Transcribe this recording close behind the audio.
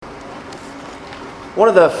One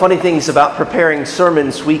of the funny things about preparing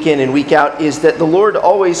sermons week in and week out is that the Lord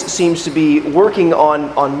always seems to be working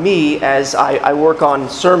on me as I work on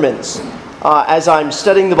sermons. As I'm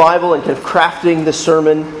studying the Bible and kind of crafting the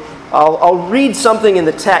sermon, I'll read something in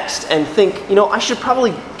the text and think, I should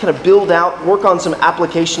probably kind of build out, work on some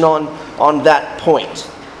application on that point.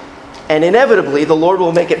 And inevitably, the Lord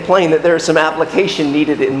will make it plain that there is some application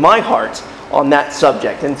needed in my heart on that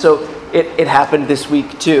subject. And so it happened this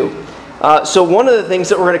week too. So one of the things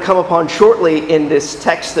that we're going to come upon shortly in this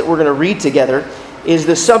text that we're going to read together is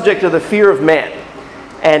the subject of the fear of man.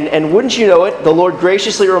 And wouldn't you know it, the Lord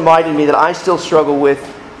graciously reminded me that I still struggle with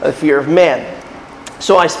the fear of man.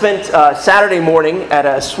 So I spent Saturday morning at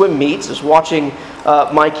a swim meet, just watching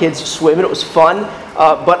my kids swim, and it was fun.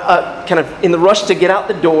 But kind of in the rush to get out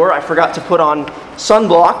the door, I forgot to put on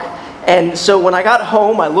sunblock. And so when I got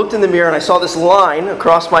home, I looked in the mirror and I saw this line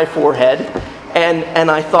across my forehead. And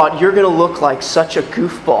I thought, you're going to look like such a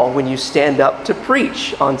goofball when you stand up to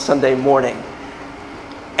preach on Sunday morning.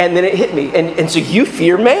 And then it hit me. And so you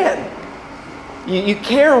fear man. You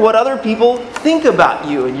care what other people think about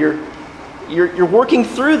you. And you're working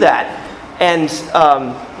through that. And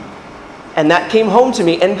that came home to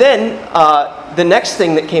me. And then the next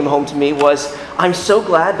thing that came home to me was, I'm so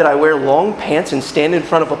glad that I wear long pants and stand in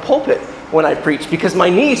front of a pulpit when I preach, because my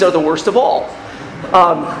knees are the worst of all.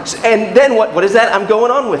 And then what is that I'm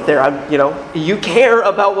going on with there? You care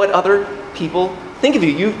about what other people think of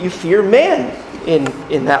you. You fear man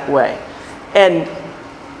in that way. And,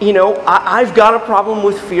 I've got a problem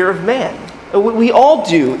with fear of man. We all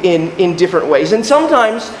do in different ways. And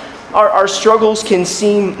sometimes our struggles can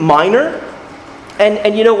seem minor.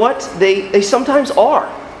 And you know what? They sometimes are.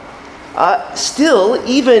 Still,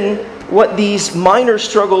 even what these minor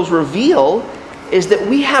struggles reveal is that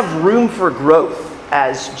we have room for growth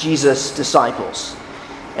as Jesus' disciples.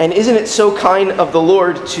 And isn't it so kind of the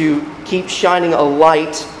Lord to keep shining a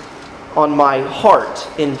light on my heart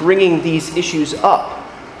in bringing these issues up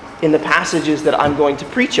in the passages that I'm going to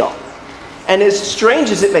preach on? And as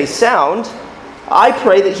strange as it may sound, I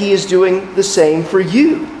pray that He is doing the same for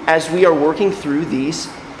you as we are working through these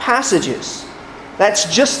passages. That's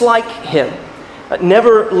just like Him,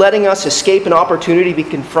 never letting us escape an opportunity to be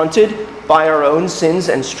confronted by our own sins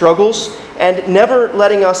and struggles, and never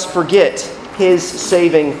letting us forget His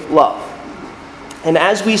saving love. And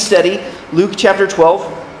as we study Luke chapter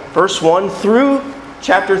 12, verse 1, through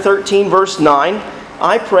chapter 13, verse 9,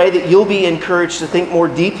 I pray that you'll be encouraged to think more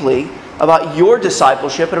deeply about your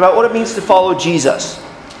discipleship and about what it means to follow Jesus.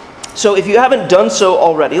 So if you haven't done so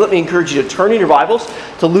already, let me encourage you to turn in your Bibles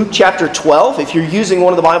to Luke chapter 12. If you're using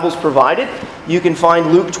one of the Bibles provided, you can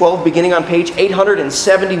find Luke 12 beginning on page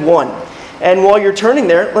 871. And while you're turning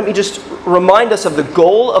there, let me just remind us of the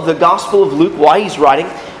goal of the Gospel of Luke, why he's writing,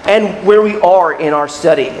 and where we are in our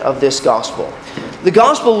study of this Gospel. The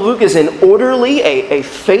Gospel of Luke is an orderly, a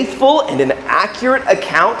faithful, and an accurate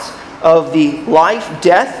account of the life,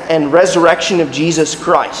 death, and resurrection of Jesus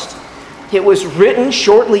Christ. It was written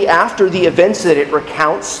shortly after the events that it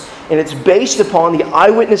recounts, and it's based upon the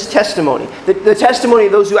eyewitness testimony, the testimony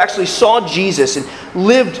of those who actually saw Jesus and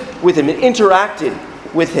lived with Him and interacted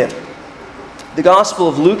with Him. The Gospel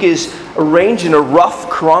of Luke is arranged in a rough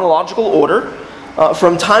chronological order.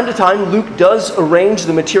 From time to time, Luke does arrange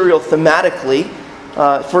the material thematically.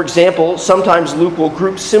 For example, sometimes Luke will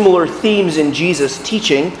group similar themes in Jesus'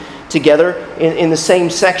 teaching together in the same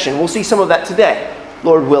section. We'll see some of that today,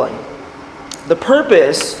 Lord willing. The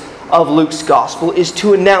purpose of Luke's Gospel is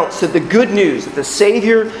to announce that the good news, that the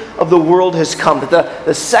Savior of the world has come, that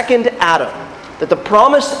the second Adam, that the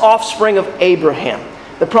promised offspring of Abraham,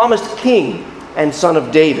 the promised King and Son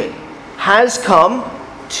of David, has come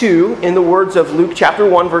to, in the words of Luke chapter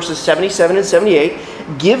 1, verses 77 and 78,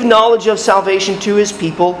 give knowledge of salvation to His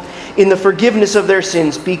people in the forgiveness of their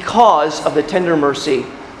sins because of the tender mercy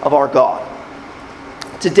of our God.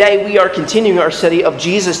 Today we are continuing our study of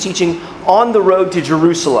Jesus' teaching on the road to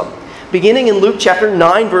Jerusalem. Beginning in Luke chapter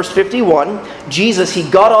 9, verse 51, Jesus, He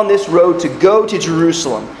got on this road to go to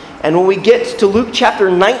Jerusalem. And when we get to Luke chapter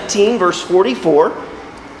 19, verse 44,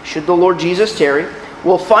 should the Lord Jesus tarry,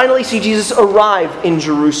 we'll finally see Jesus arrive in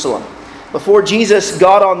Jerusalem. Before Jesus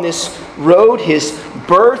got on this road, His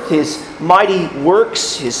birth, His mighty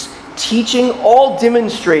works, His teaching, all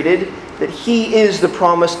demonstrated that He is the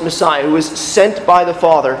promised Messiah who was sent by the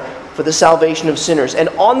Father for the salvation of sinners. And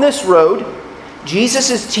on this road, Jesus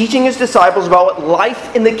is teaching His disciples about what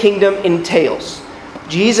life in the kingdom entails.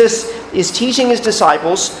 Jesus is teaching His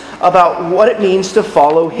disciples about what it means to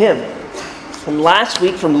follow Him. And last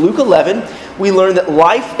week from Luke 11, we learned that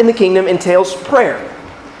life in the kingdom entails prayer.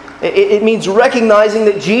 It means recognizing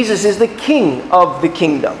that Jesus is the King of the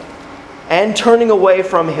kingdom and turning away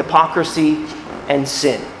from hypocrisy and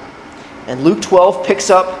sin. And Luke 12 picks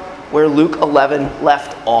up where Luke 11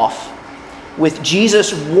 left off, with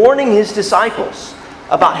Jesus warning his disciples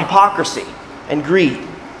about hypocrisy and greed.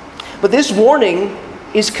 But this warning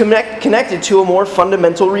is connected to a more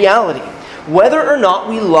fundamental reality: whether or not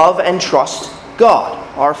we love and trust God,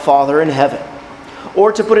 our Father in heaven.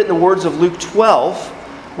 Or to put it in the words of Luke 12,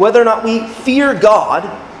 whether or not we fear God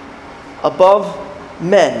above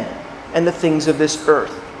men and the things of this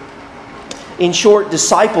earth. In short,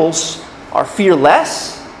 disciples are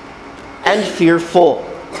fearless and fearful.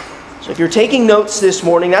 So if you're taking notes this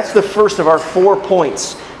morning, that's the first of our 4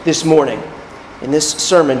 points this morning in this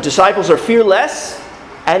sermon. Disciples are fearless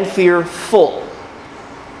and fearful.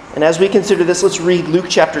 And as we consider this, let's read Luke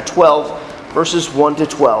chapter 12, verses 1 to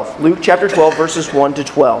 12. Luke chapter 12, verses 1 to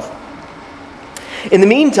 12. In the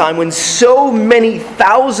meantime, when so many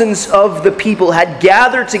thousands of the people had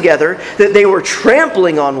gathered together that they were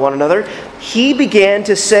trampling on one another, he began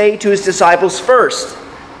to say to his disciples first,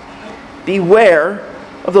 "Beware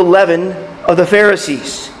of the leaven of the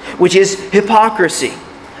Pharisees, which is hypocrisy.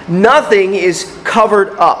 Nothing is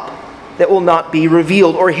covered up that will not be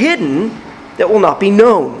revealed, or hidden that will not be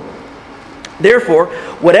known. Therefore,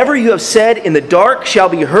 whatever you have said in the dark shall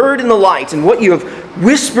be heard in the light, and what you have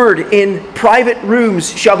whispered in private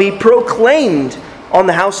rooms shall be proclaimed on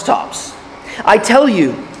the housetops. I tell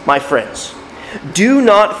you, my friends, do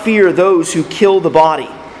not fear those who kill the body,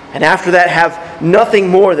 and after that have nothing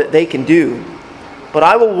more that they can do. But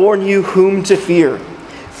I will warn you whom to fear.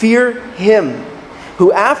 Fear him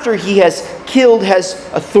who after he has killed has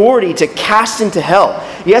authority to cast into hell.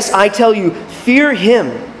 Yes, I tell you, fear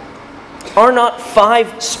him. Are not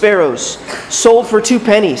 5 sparrows sold for 2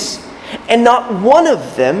 pennies, and not one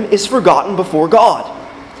of them is forgotten before God?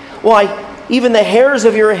 Why, even the hairs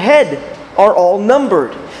of your head are all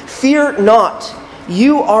numbered. Fear not,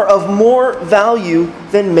 you are of more value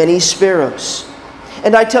than many sparrows.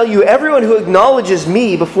 And I tell you, everyone who acknowledges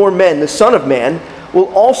me before men, the Son of Man, will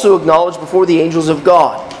also acknowledge before the angels of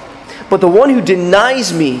God. But the one who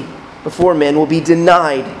denies me before men will be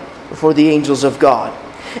denied before the angels of God.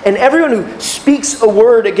 And everyone who speaks a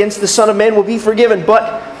word against the Son of Man will be forgiven,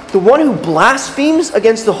 but the one who blasphemes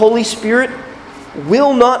against the Holy Spirit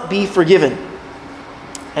will not be forgiven.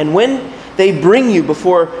 And when they bring you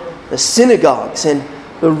before the synagogues and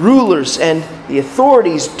the rulers and the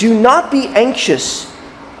authorities, do not be anxious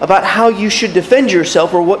about how you should defend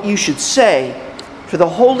yourself or what you should say, for the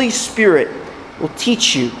Holy Spirit will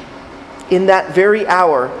teach you in that very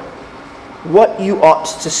hour what you ought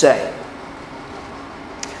to say."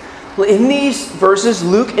 Well, in these verses,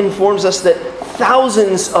 Luke informs us that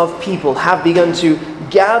thousands of people have begun to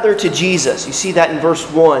gather to Jesus. You see that in verse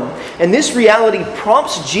 1. And this reality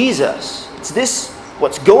prompts Jesus,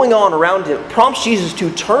 what's going on around him, prompts Jesus to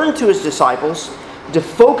turn to his disciples, to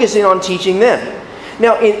focus in on teaching them.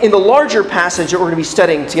 Now, in the larger passage that we're going to be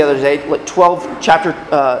studying together today, like chapter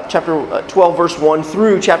 12, verse 1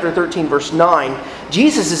 through chapter 13, verse 9,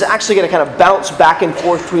 Jesus is actually going to kind of bounce back and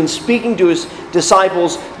forth between speaking to his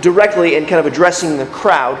disciples directly and kind of addressing the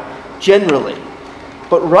crowd generally.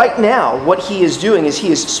 But right now, what he is doing is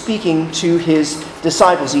he is speaking to his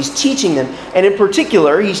disciples. He's teaching them. And in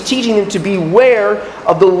particular, he's teaching them to beware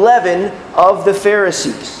of the leaven of the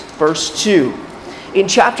Pharisees. Verse 2. In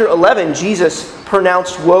chapter 11, Jesus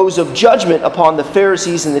pronounced woes of judgment upon the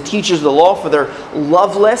Pharisees and the teachers of the law for their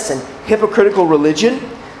loveless and hypocritical religion.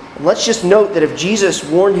 And let's just note that if Jesus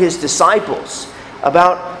warned his disciples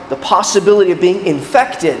about the possibility of being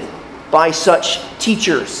infected by such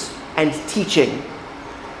teachers and teaching,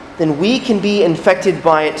 then we can be infected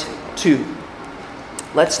by it too.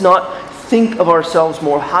 Let's not think of ourselves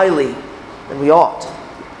more highly than we ought.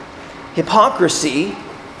 Hypocrisy,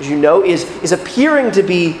 as you know, is appearing to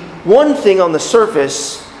be one thing on the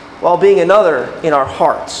surface while being another in our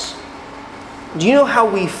hearts. Do you know how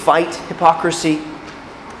we fight hypocrisy?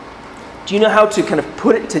 Do you know how to kind of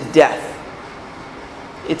put it to death?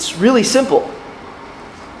 It's really simple,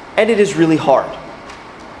 and it is really hard.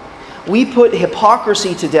 We put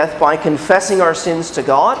hypocrisy to death by confessing our sins to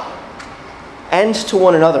God and to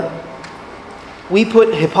one another. We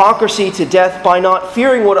put hypocrisy to death by not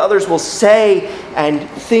fearing what others will say and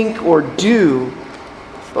think or do,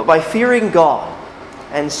 but by fearing God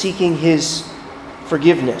and seeking His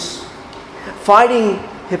forgiveness. Fighting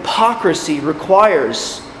hypocrisy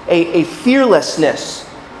requires a fearlessness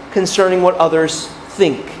concerning what others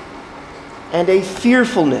think and a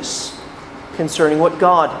fearfulness concerning what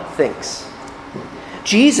God thinks.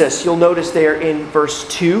 Jesus, you'll notice there in verse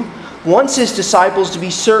 2, wants his disciples to be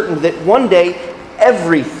certain that one day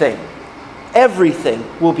everything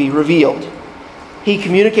will be revealed. He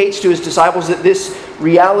communicates to his disciples that this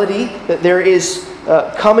reality, that there is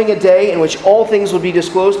coming a day in which all things will be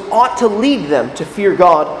disclosed, ought to lead them to fear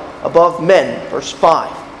God above men. Verse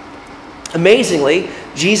 5. Amazingly,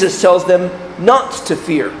 Jesus tells them not to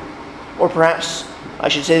fear. Or perhaps I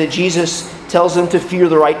should say that Jesus tells them to fear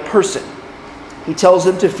the right person. He tells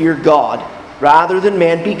them to fear God rather than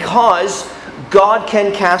man, because God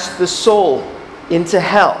can cast the soul into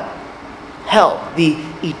hell. Hell, the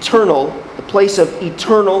place of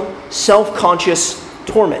eternal, self-conscious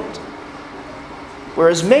torment.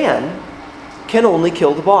 Whereas man can only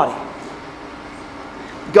kill the body.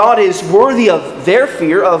 God is worthy of their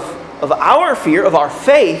fear, of our fear, of our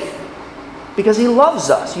faith, because he loves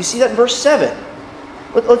us. You see that in verse 7.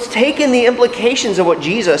 Let's take in the implications of what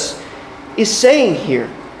Jesus is saying here.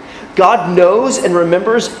 God knows and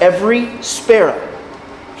remembers every sparrow.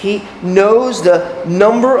 He knows the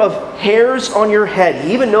number of hairs on your head.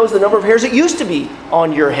 He even knows the number of hairs that used to be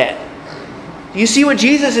on your head. Do you see what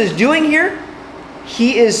Jesus is doing here?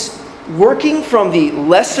 He is working from the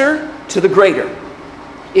lesser to the greater.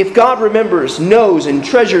 If God remembers, knows, and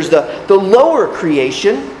treasures the lower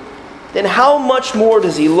creation, then how much more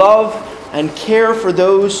does he love and care for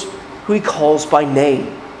those who he calls by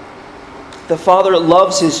name? The Father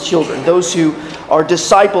loves his children, those who are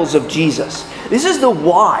disciples of Jesus. This is the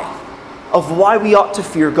why of why we ought to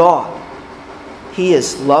fear God. He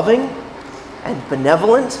is loving and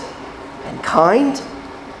benevolent and kind.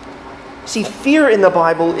 See, fear in the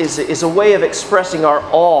Bible is a way of expressing our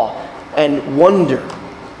awe and wonder.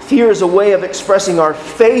 Fear is a way of expressing our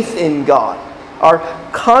faith in God, our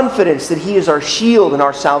confidence that he is our shield and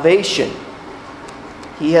our salvation.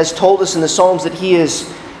 He has told us in the Psalms that he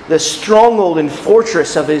is the stronghold and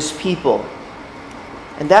fortress of his people.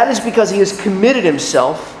 And that is because he has committed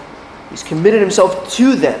himself. He's committed himself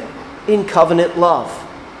to them in covenant love.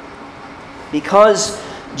 Because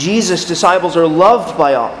Jesus' disciples are loved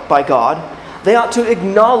by God, they ought to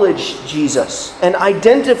acknowledge Jesus and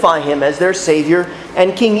identify him as their Savior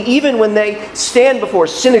and King, even when they stand before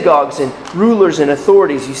synagogues and rulers and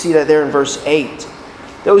authorities. You see that there in verse 8.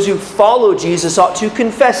 Those who follow Jesus ought to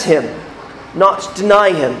confess him, not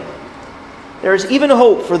deny him. There is even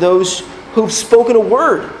hope for those who've spoken a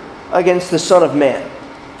word against the Son of Man.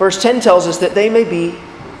 Verse 10 tells us that they may be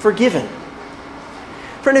forgiven.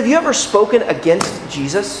 Friend, have you ever spoken against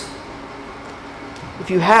Jesus? If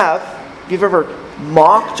you've ever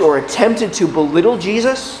mocked or attempted to belittle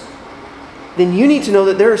Jesus, then you need to know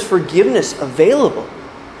that there is forgiveness available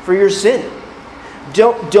for your sin.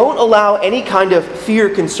 Don't allow any kind of fear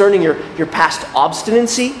concerning your past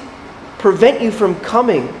obstinacy prevent you from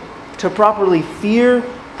coming to properly fear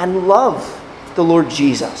and love the Lord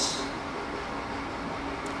Jesus.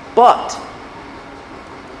 But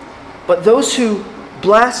those who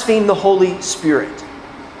blaspheme the Holy Spirit,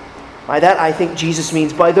 by that I think Jesus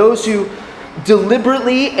means by those who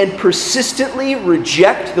deliberately and persistently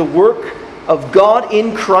reject the work of God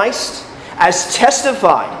in Christ as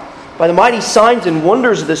testified by the mighty signs and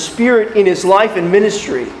wonders of the Spirit in his life and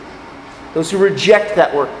ministry. Those who reject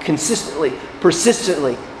that work consistently,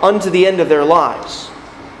 persistently, unto the end of their lives,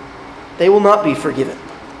 they will not be forgiven.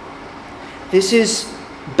 This is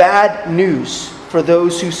bad news for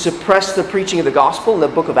those who suppress the preaching of the gospel in the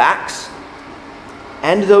book of Acts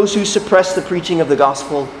and those who suppress the preaching of the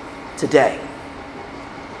gospel today.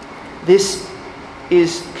 This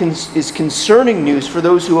is concerning news for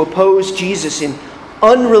those who oppose Jesus in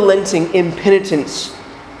unrelenting impenitence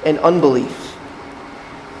and unbelief.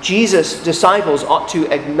 Jesus' disciples ought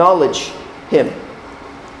to acknowledge him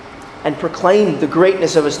and proclaim the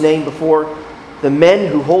greatness of his name before the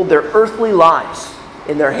men who hold their earthly lives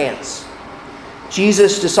in their hands.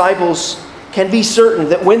 Jesus' disciples can be certain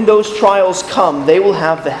that when those trials come, they will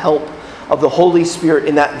have the help of the Holy Spirit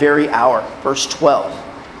in that very hour. Verse 12.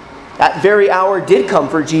 That very hour did come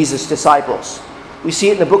for Jesus' disciples. We see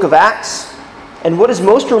it in the book of Acts. And what is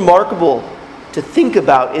most remarkable to think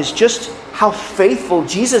about is just how faithful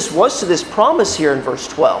Jesus was to this promise here in verse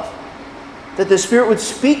 12. That the Spirit would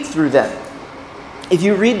speak through them. If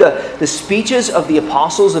you read the speeches of the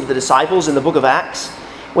apostles, of the disciples in the book of Acts,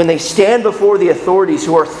 when they stand before the authorities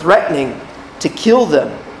who are threatening to kill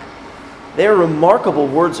them, they are remarkable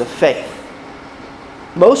words of faith.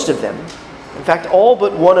 Most of them, in fact, all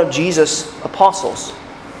but one of Jesus' apostles,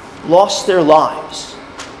 lost their lives.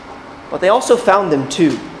 But they also found them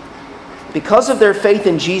too. Because of their faith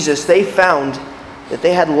in Jesus, they found that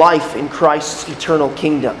they had life in Christ's eternal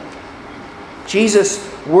kingdom. Jesus'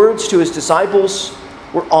 words to his disciples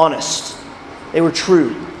were honest. They were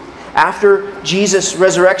true. After Jesus'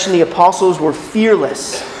 resurrection, the apostles were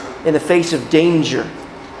fearless in the face of danger.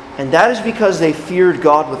 And that is because they feared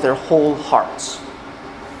God with their whole hearts.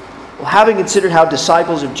 Well, having considered how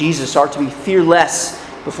disciples of Jesus are to be fearless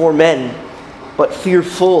before men, but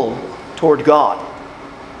fearful toward God,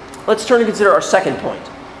 let's turn and consider our second point.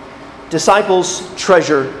 Disciples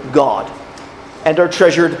treasure God and are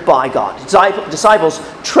treasured by God. Disciples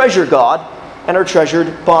treasure God and are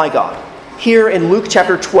treasured by God. Here in Luke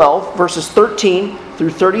chapter 12, verses 13 through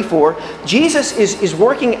 34, Jesus is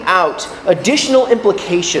working out additional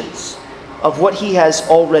implications of what he has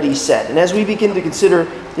already said. And as we begin to consider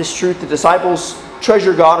this truth, the disciples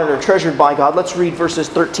treasure God and are treasured by God, let's read verses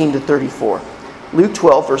 13 to 34. Luke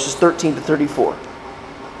 12, verses 13 to 34.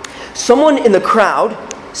 Someone in the crowd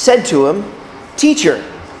said to him, "Teacher,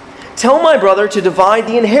 tell my brother to divide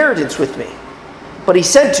the inheritance with me." But he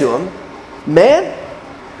said to him, "Man,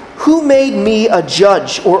 who made me a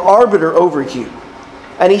judge or arbiter over you?"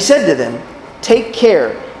 And he said to them, "Take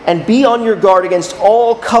care and be on your guard against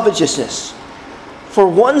all covetousness, for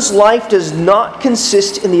one's life does not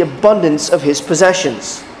consist in the abundance of his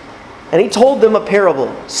possessions." And he told them a parable,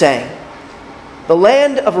 saying, "The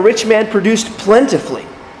land of a rich man produced plentifully.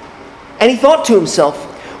 And he thought to himself,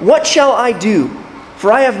 'What shall I do?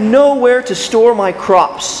 For I have nowhere to store my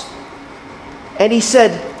crops.' And he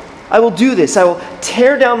said, 'I will do this. I will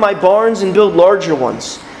tear down my barns and build larger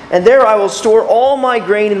ones. And there I will store all my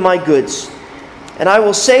grain and my goods. And I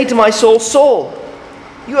will say to my soul, Soul,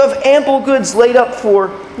 you have ample goods laid up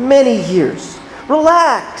for many years.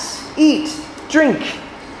 Relax, eat, drink,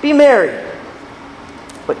 be merry.'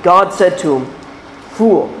 But God said to him,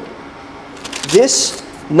 'Fool, this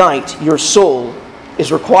night your soul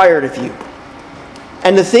is required of you.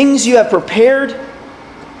 And the things you have prepared,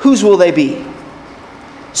 whose will they be?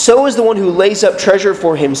 So is the one who lays up treasure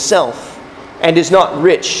for himself and is not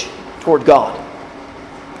rich toward God.'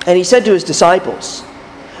 And he said to his disciples,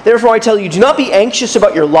 'Therefore I tell you, do not be anxious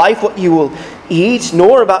about your life, what you will eat,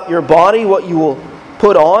 nor about your body, what you will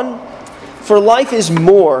put on. For life is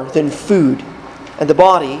more than food, and the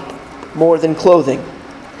body more than clothing.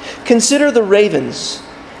 Consider the ravens.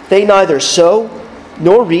 They neither sow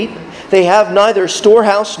nor reap. They have neither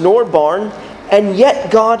storehouse nor barn, and yet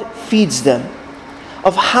God feeds them.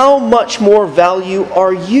 Of how much more value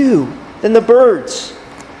are you than the birds?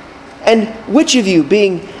 And which of you,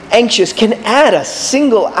 being anxious, can add a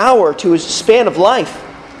single hour to his span of life?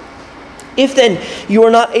 If then you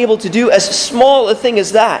are not able to do as small a thing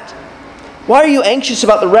as that, why are you anxious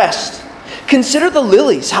about the rest? Consider the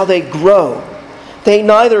lilies, how they grow. They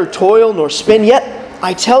neither toil nor spin, yet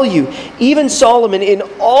I tell you, even Solomon in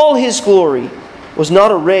all his glory was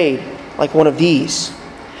not arrayed like one of these.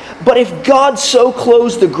 But if God so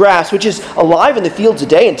clothes the grass, which is alive in the field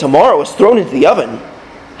today and tomorrow is thrown into the oven,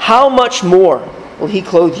 how much more will he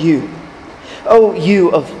clothe you, O you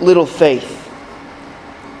of little faith?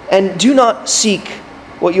 And do not seek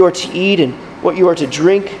what you are to eat and what you are to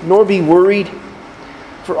drink, nor be worried.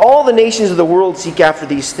 For all the nations of the world seek after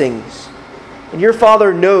these things, and your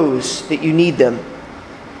Father knows that you need them.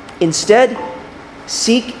 Instead,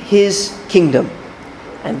 seek his kingdom,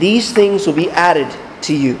 and these things will be added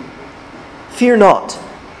to you. Fear not,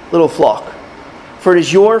 little flock, for it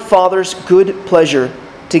is your Father's good pleasure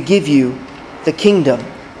to give you the kingdom.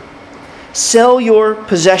 Sell your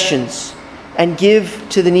possessions and give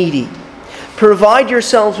to the needy. Provide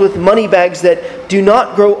yourselves with money bags that do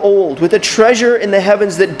not grow old, with a treasure in the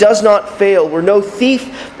heavens that does not fail, where no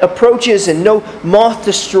thief approaches and no moth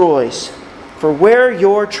destroys. For where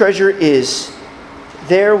your treasure is,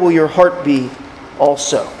 there will your heart be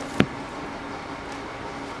also."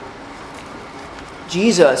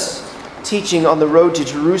 Jesus, teaching on the road to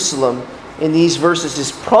Jerusalem in these verses,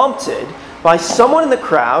 is prompted by someone in the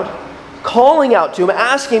crowd calling out to him,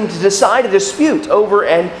 asking him to decide a dispute over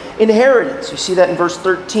an inheritance. You see that in verse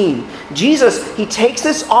 13. Jesus, he takes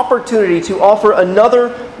this opportunity to offer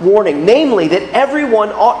another warning, namely that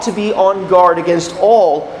everyone ought to be on guard against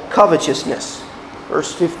all covetousness.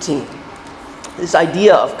 Verse 15. This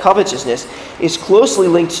idea of covetousness is closely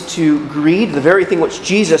linked to greed, the very thing which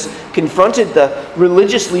Jesus confronted the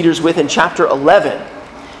religious leaders with in chapter 11.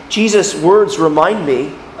 Jesus' words remind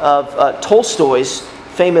me of Tolstoy's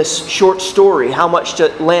famous short story, How Much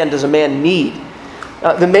Land Does a Man Need?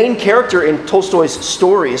 The main character in Tolstoy's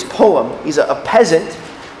story, his poem, he's a peasant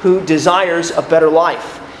who desires a better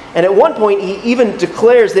life. And at one point he even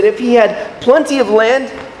declares that if he had plenty of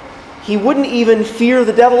land, he wouldn't even fear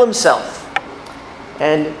the devil himself.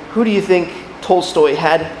 And who do you think Tolstoy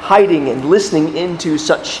had hiding and listening into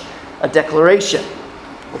such a declaration?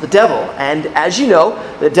 Well, the devil. And as you know,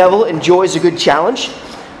 the devil enjoys a good challenge.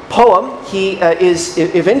 Poem, he is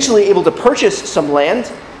eventually able to purchase some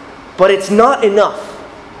land, but it's not enough.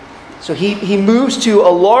 So he moves to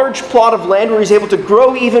a large plot of land where he's able to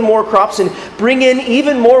grow even more crops and bring in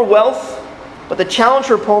even more wealth. But the challenge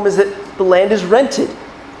for Poem is that the land is rented.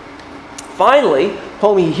 Finally,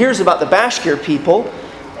 Poem, he hears about the Bashkir people,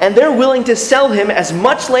 and they're willing to sell him as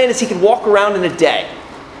much land as he can walk around in a day.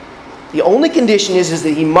 The only condition is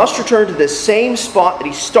that he must return to the same spot that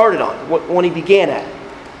he started on, when he began at,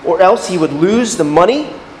 or else he would lose the money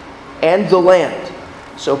and the land.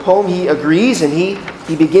 So Poem, he agrees, and he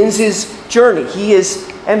begins his journey. He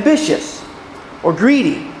is ambitious or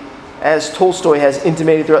greedy, as Tolstoy has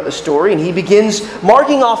intimated throughout the story, and he begins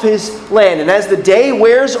marking off his land. And as the day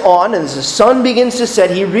wears on and as the sun begins to set,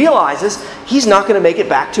 he realizes he's not going to make it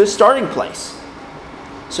back to his starting place.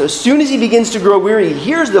 So as soon as he begins to grow weary, he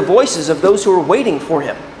hears the voices of those who are waiting for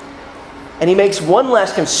him. And he makes one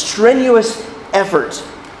last kind of strenuous effort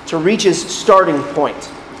to reach his starting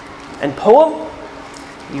point. And Poem,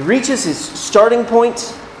 he reaches his starting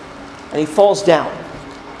point and he falls down,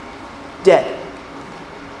 dead.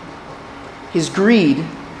 His greed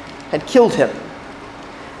had killed him.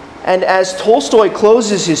 And as Tolstoy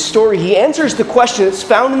closes his story, he answers the question that's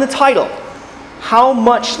found in the title: how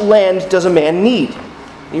much land does a man need?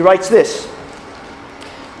 And he writes this: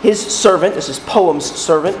 his servant, this is Poem's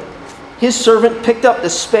servant, his servant picked up the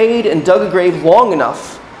spade and dug a grave long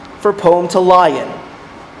enough for Poem to lie in,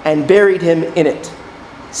 and buried him in it.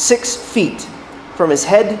 6 feet from his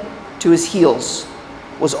head to his heels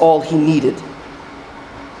was all he needed.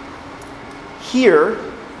 Here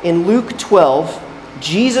in Luke 12,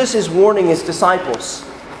 Jesus is warning his disciples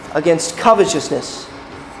against covetousness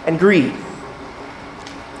and greed.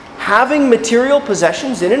 Having material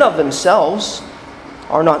possessions in and of themselves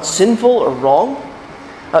are not sinful or wrong.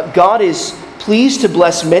 God is pleased to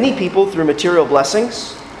bless many people through material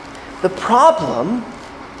blessings. The problem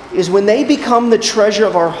is when they become the treasure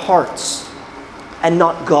of our hearts and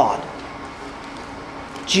not God.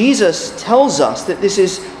 Jesus tells us that this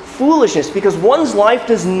is foolishness because one's life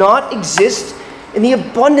does not exist in the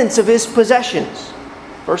abundance of his possessions.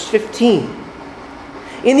 Verse 15.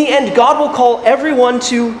 In the end, God will call everyone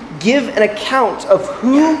to give an account of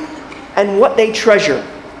who and what they treasure.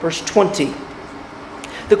 Verse 20.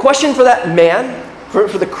 The question for that man, for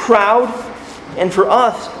the crowd, and for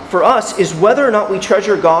us is whether or not we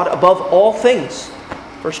treasure God above all things.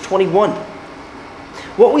 Verse 21.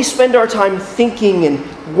 What we spend our time thinking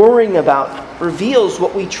and worrying about reveals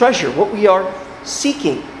what we treasure, what we are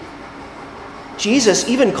seeking. Jesus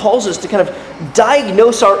even calls us to kind of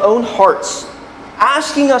diagnose our own hearts,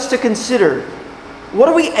 asking us to consider, what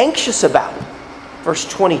are we anxious about? Verse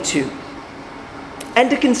 22. And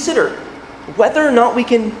to consider whether or not we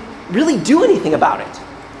can really do anything about it.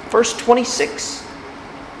 Verse 26.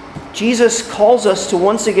 Jesus calls us to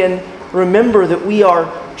once again remember that we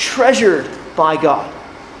are treasured by God.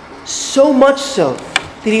 So much so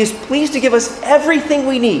that He is pleased to give us everything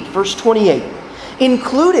we need. Verse 28.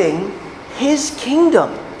 Including His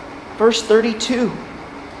kingdom. Verse 32.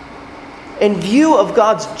 In view of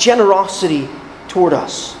God's generosity toward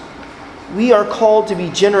us, we are called to be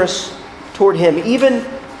generous toward Him, even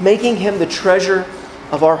making Him the treasure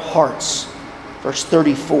of our hearts. Verse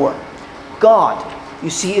 34. God,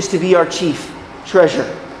 you see, is to be our chief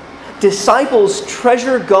treasure. Disciples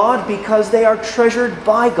treasure God because they are treasured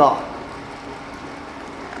by God.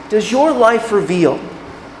 Does your life reveal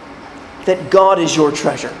that God is your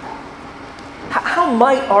treasure? How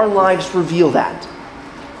might our lives reveal that?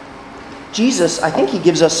 Jesus, I think He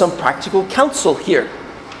gives us some practical counsel here.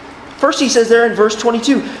 First, He says there in verse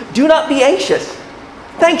 22, do not be anxious.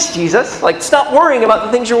 Thanks, Jesus. Stop worrying about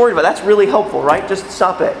the things you're worried about. That's really helpful, right? Just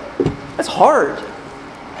stop it. That's hard.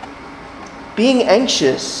 Being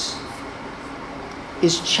anxious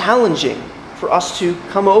is challenging for us to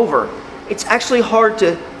come over. It's actually hard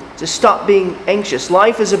to stop being anxious.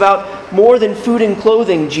 Life is about more than food and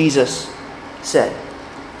clothing, Jesus said.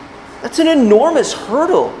 That's an enormous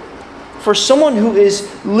hurdle for someone who is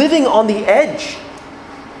living on the edge.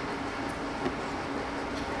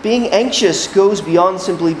 Being anxious goes beyond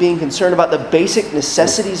simply being concerned about the basic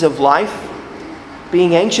necessities of life.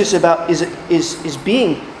 Being anxious about is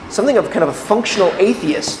being something of kind of a functional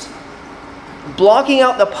atheist. Blocking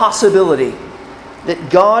out the possibility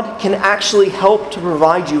that God can actually help to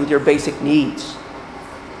provide you with your basic needs.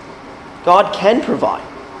 God can provide.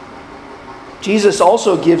 Jesus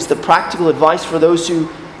also gives the practical advice for those who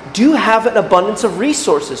do have an abundance of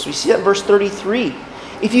resources. We see that in verse 33.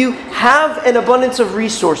 If you have an abundance of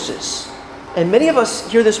resources, and many of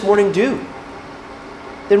us here this morning do,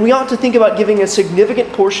 then we ought to think about giving a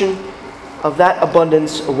significant portion of that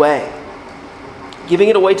abundance away. Giving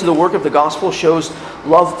it away to the work of the gospel shows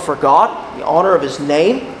love for God, the honor of His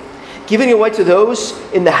name. Giving it away to those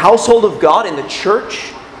in the household of God, in the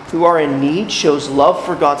church, who are in need, shows love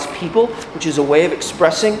for God's people, which is a way of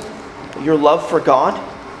expressing your love for God.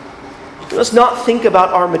 We must not think about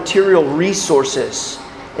our material resources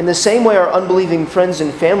in the same way our unbelieving friends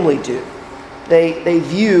and family do. They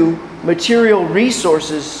view material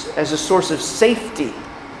resources as a source of safety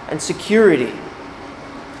and security,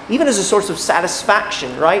 even as a source of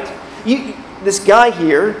satisfaction, right? This guy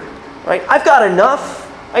here, right? I've got enough.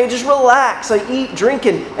 I can just relax. I eat, drink,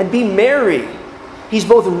 and be merry. He's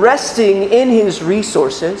both resting in his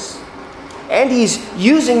resources and he's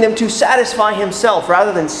using them to satisfy himself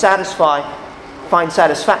rather than find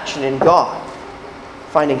satisfaction in God.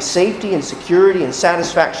 Finding safety and security and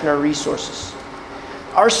satisfaction in our resources.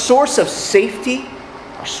 Our source of safety,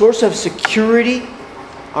 our source of security,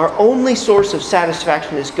 our only source of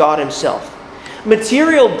satisfaction is God Himself.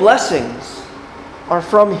 Material blessings are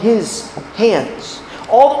from His hands.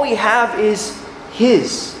 All that we have is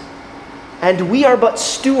His. And we are but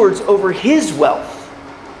stewards over His wealth.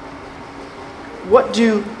 What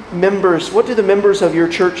do the members of your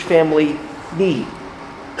church family need?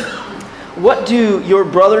 What do your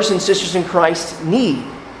brothers and sisters in Christ need?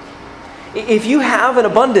 If you have an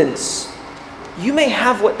abundance, you may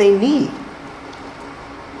have what they need.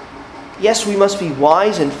 Yes, we must be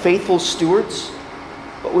wise and faithful stewards,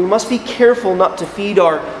 but we must be careful not to feed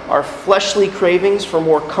our fleshly cravings for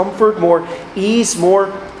more comfort, more ease, more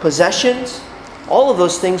possessions, all of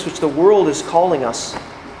those things which the world is calling us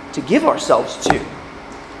to give ourselves to.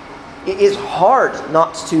 It is hard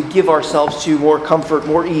not to give ourselves to more comfort,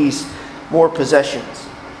 more ease, more possessions.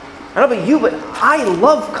 I don't know about you, but I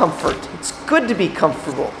love comfort. It's good to be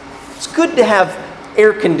comfortable. It's good to have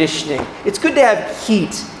air conditioning. It's good to have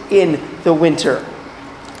heat in the winter.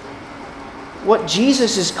 What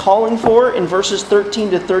Jesus is calling for in verses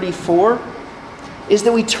 13 to 34 is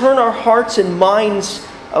that we turn our hearts and minds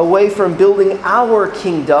away from building our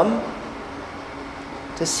kingdom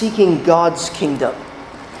to seeking God's kingdom.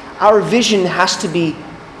 Our vision has to be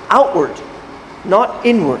outward, not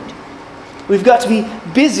inward. We've got to be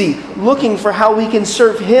busy looking for how we can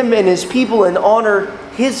serve Him and His people and honor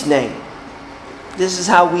His name. This is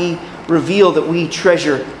how we reveal that we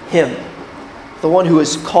treasure Him, the one who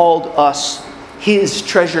has called us His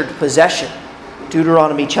treasured possession.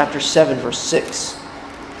 Deuteronomy chapter 7, verse 6.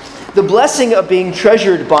 The blessing of being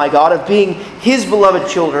treasured by God, of being His beloved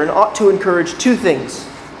children, ought to encourage two things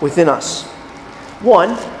within us.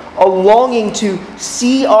 One, a longing to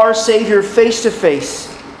see our Savior face to face.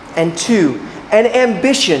 And two, an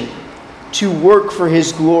ambition to work for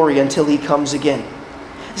His glory until He comes again.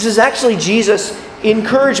 This is actually Jesus'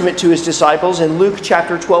 encouragement to His disciples in Luke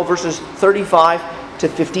chapter 12, verses 35 to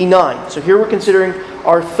 59. So here we're considering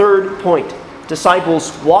our third point.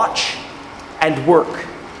 Disciples watch and work.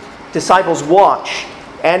 Disciples watch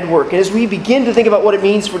and work. And as we begin to think about what it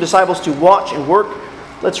means for disciples to watch and work,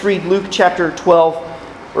 let's read Luke chapter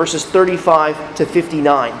 12, verses 35 to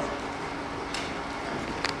 59.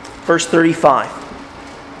 Verse 35.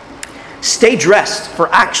 Stay dressed for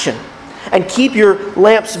action and keep your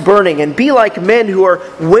lamps burning and be like men who are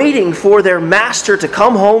waiting for their master to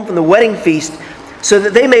come home from the wedding feast so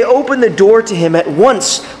that they may open the door to him at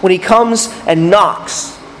once when he comes and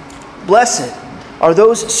knocks. Blessed are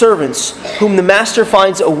those servants whom the master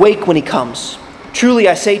finds awake when he comes. Truly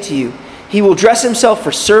I say to you, he will dress himself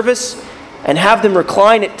for service and have them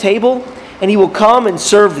recline at table, and he will come and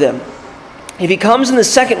serve them. If he comes in the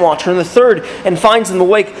second watch or in the third and finds them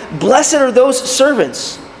awake, blessed are those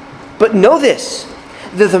servants. But know this,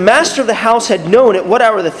 that if the master of the house had known at what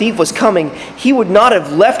hour the thief was coming, he would not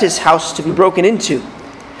have left his house to be broken into.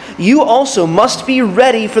 You also must be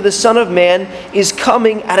ready, for the Son of Man is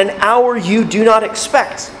coming at an hour you do not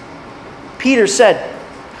expect. Peter said,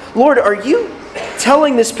 Lord, are you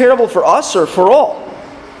telling this parable for us or for all?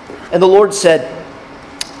 And the Lord said,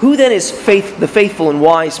 Who then is the faithful and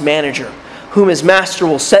wise manager, whom his master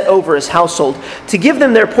will set over his household, to give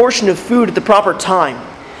them their portion of food at the proper time?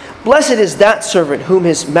 Blessed is that servant whom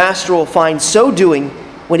his master will find so doing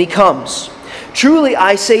when he comes. Truly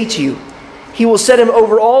I say to you, he will set him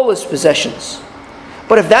over all his possessions.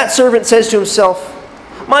 But if that servant says to himself,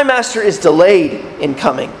 My master is delayed in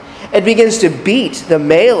coming, and begins to beat the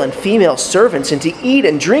male and female servants, and to eat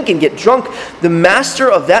and drink and get drunk, the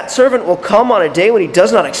master of that servant will come on a day when he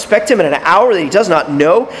does not expect him, and an hour that he does not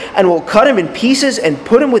know, and will cut him in pieces and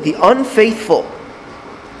put him with the unfaithful.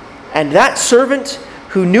 And that servant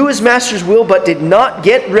who knew his master's will but did not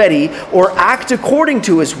get ready or act according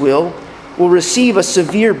to his will receive a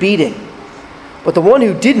severe beating. But the one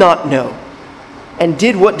who did not know and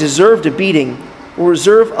did what deserved a beating will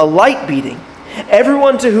receive a light beating.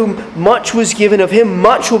 Everyone to whom much was given, of him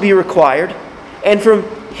much will be required, and from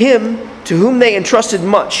him to whom they entrusted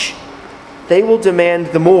much, they will demand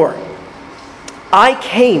the more. I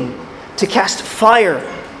came to cast fire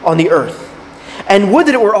on the earth, and would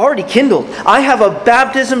that it were already kindled. I have a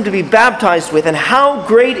baptism to be baptized with, and how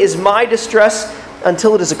great is my distress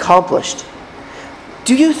until it is accomplished.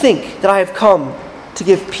 Do you think that I have come to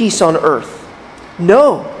give peace on earth?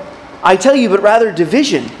 No, I tell you, but rather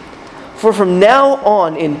division. For from now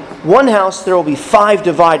on, in one house there will be 5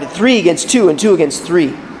 divided, 3 against 2, and 2 against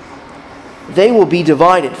 3. They will be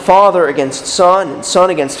divided, father against son, and son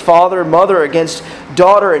against father, mother against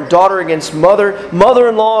daughter, and daughter against mother,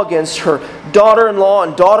 mother-in-law against her daughter-in-law,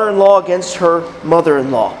 and daughter-in-law against her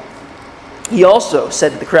mother-in-law. He also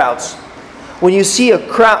said to the crowds, when you see a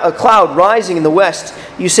cloud rising in the west,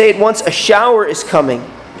 you say at once, a shower is coming,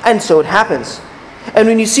 and so it happens. And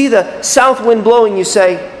when you see the south wind blowing, you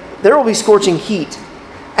say, there will be scorching heat,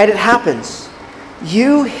 and it happens.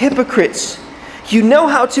 You hypocrites, you know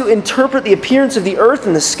how to interpret the appearance of the earth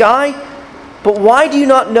and the sky, but why do you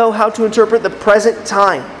not know how to interpret the present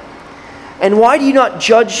time? And why do you not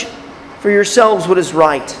judge for yourselves what is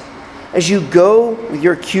right? As you go with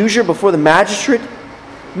your accuser before the magistrate,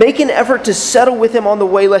 make an effort to settle with him on the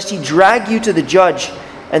way, lest he drag you to the judge,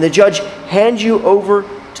 and the judge hand you over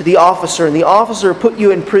to the officer, and the officer put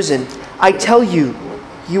you in prison. I tell you,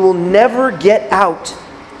 you will never get out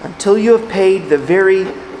until you have paid the very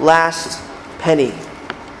last penny.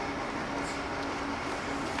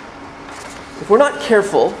 If we're not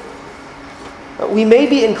careful, we may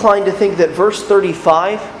be inclined to think that verse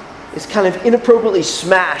 35 is kind of inappropriately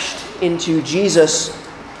smashed into Jesus'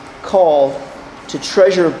 call to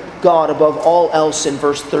treasure God above all else in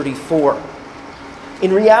verse 34.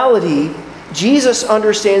 In reality, Jesus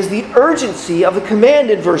understands the urgency of the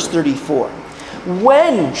command in verse 34.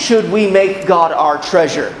 When should we make God our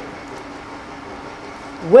treasure?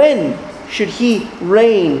 When should He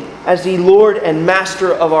reign as the Lord and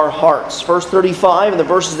Master of our hearts? Verse 35 and the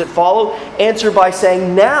verses that follow answer by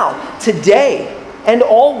saying now, today, and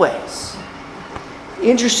always.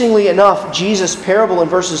 Interestingly enough, Jesus' parable in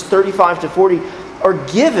verses 35 to 40 are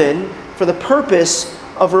given for the purpose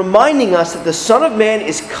of reminding us that the Son of Man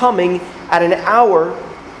is coming at an hour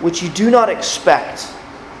which you do not expect.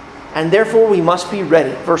 And therefore we must be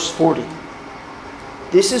ready. Verse 40.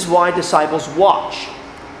 This is why disciples watch.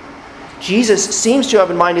 Jesus seems to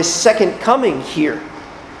have in mind His second coming here.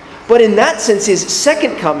 But in that sense, His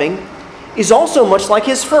second coming is also much like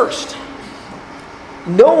His first.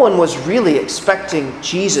 No one was really expecting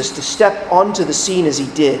Jesus to step onto the scene as He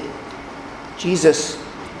did. Jesus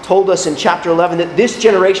told us in chapter 11 that this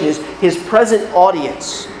generation, His present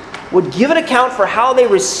audience, would give an account for how they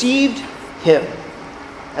received Him.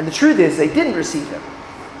 And the truth is, they didn't receive Him.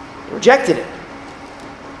 They rejected Him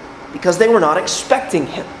because they were not expecting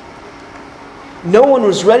Him. No one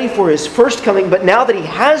was ready for His first coming, but now that He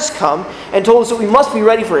has come and told us that we must be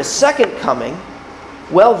ready for His second coming,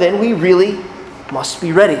 well then we really must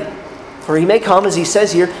be ready. For He may come, as He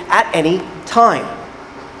says here, at any time.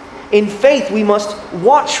 In faith, we must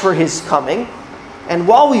watch for His coming, and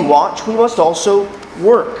while we watch, we must also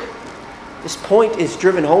work. This point is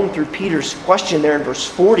driven home through Peter's question there in verse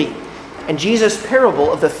 40, and Jesus'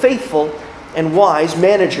 parable of the faithful and wise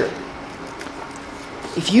manager.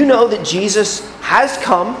 If you know that Jesus has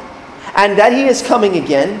come and that He is coming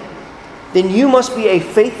again, then you must be a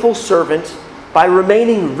faithful servant by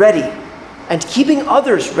remaining ready and keeping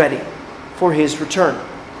others ready for His return.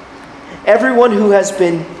 Everyone who has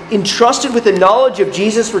been entrusted with the knowledge of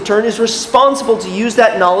Jesus' return is responsible to use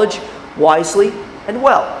that knowledge wisely and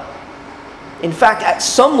well. In fact, at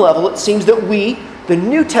some level, it seems that we, the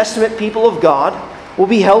New Testament people of God, will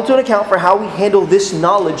be held to an account for how we handle this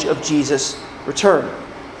knowledge of Jesus' return.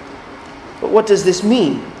 But what does this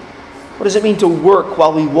mean? What does it mean to work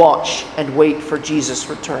while we watch and wait for Jesus'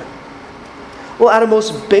 return? Well, at a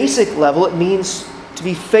most basic level, it means to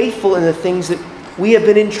be faithful in the things that we have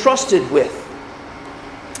been entrusted with.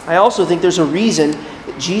 I also think there's a reason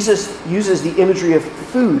that Jesus uses the imagery of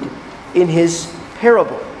food in His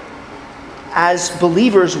parable. As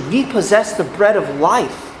believers, we possess the bread of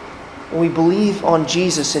life when we believe on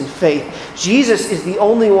Jesus in faith. Jesus is the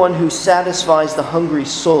only one who satisfies the hungry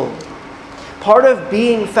soul. Part of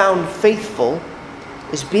being found faithful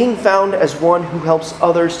is being found as one who helps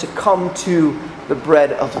others to come to the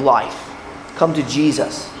bread of life, come to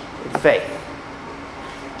Jesus in faith.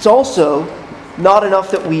 It's also not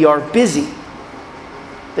enough that we are busy.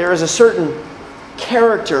 There is a certain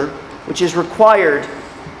character which is required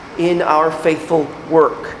in our faithful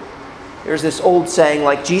work. There's this old saying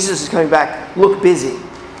like, Jesus is coming back, look busy.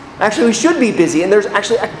 Actually, we should be busy, and there's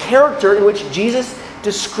actually a character in which Jesus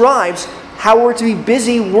describes how we're to be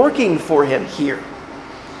busy working for him here.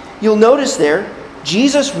 You'll notice there,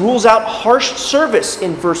 Jesus rules out harsh service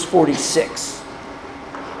in verse 46.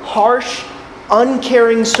 Harsh,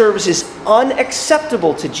 uncaring service is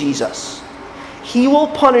unacceptable to Jesus. He will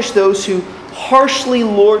punish those who harshly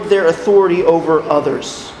lord their authority over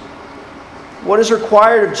others. What is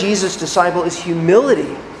required of Jesus' disciple is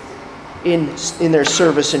humility in their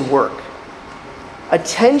service and work.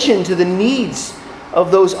 Attention to the needs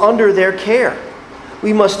of those under their care.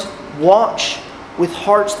 We must watch with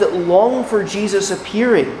hearts that long for Jesus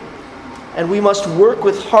appearing. And we must work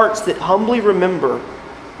with hearts that humbly remember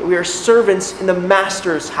that we are servants in the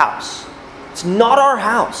Master's house. It's not our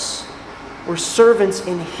house. We're servants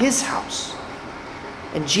in his house.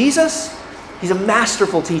 And Jesus, he's a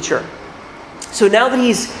masterful teacher. So now that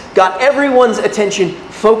he's got everyone's attention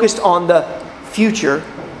focused on the future,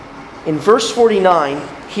 in verse 49,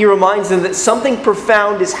 he reminds them that something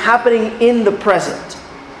profound is happening in the present.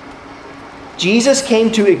 Jesus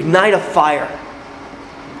came to ignite a fire.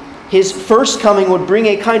 His first coming would bring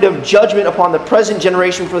a kind of judgment upon the present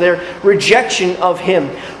generation for their rejection of him,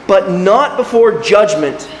 but not before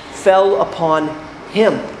judgment fell upon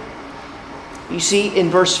him. You see, in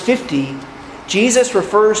verse 50, Jesus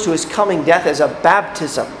refers to his coming death as a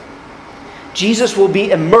baptism. Jesus will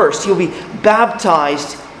be immersed. He'll be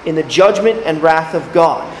baptized in the judgment and wrath of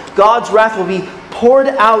God. God's wrath will be poured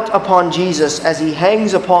out upon Jesus as he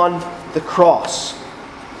hangs upon the cross.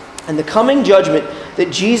 And the coming judgment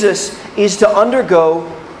that Jesus is to undergo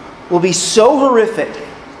will be so horrific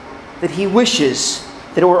that he wishes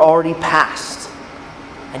that it were already past.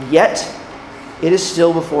 And yet, it is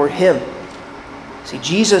still before him. See,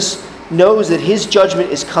 Jesus knows that his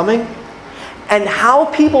judgment is coming, and how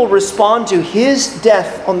people respond to his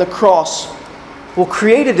death on the cross will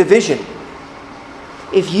create a division.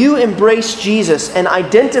 If you embrace Jesus and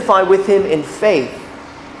identify with him in faith,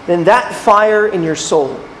 then that fire in your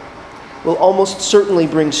soul will almost certainly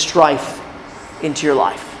bring strife into your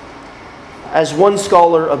life. As one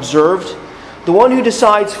scholar observed, the one who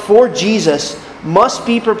decides for Jesus must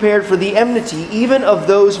be prepared for the enmity even of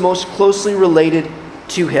those most closely related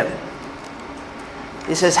to him.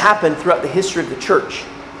 This has happened throughout the history of the church.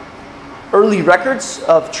 Early records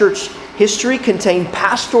of church history contain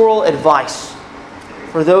pastoral advice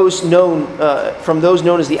for those known from those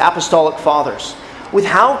known as the Apostolic Fathers, with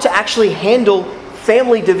how to actually handle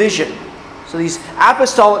family division. So these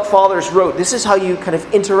Apostolic Fathers wrote, this is how you kind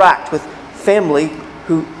of interact with family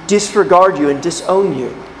who disregard you and disown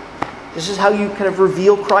you. This is how you kind of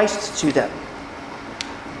reveal Christ to them.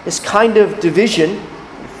 This kind of division,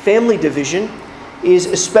 family division, is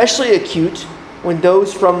especially acute when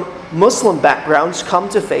those from Muslim backgrounds come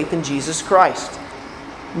to faith in Jesus Christ.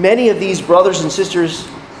 Many of these brothers and sisters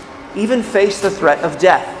even face the threat of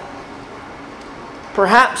death.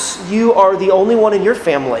 Perhaps you are the only one in your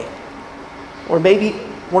family, or maybe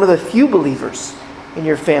one of the few believers in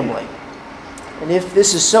your family. And if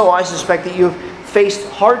this is so, I suspect that you have faced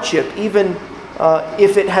hardship even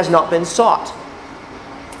if it has not been sought.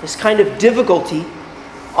 This kind of difficulty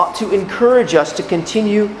ought to encourage us to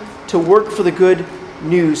continue to work for the good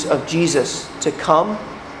news of Jesus to come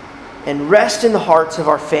and rest in the hearts of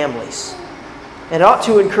our families. And ought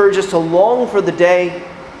to encourage us to long for the day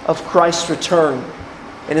of Christ's return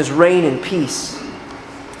and his reign and peace.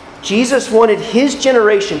 Jesus wanted his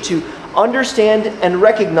generation to understand and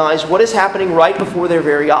recognize what is happening right before their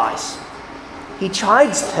very eyes. He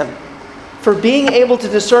chides them for being able to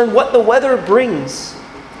discern what the weather brings,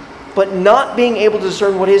 but not being able to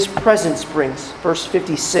discern what his presence brings. Verse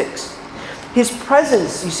 56. His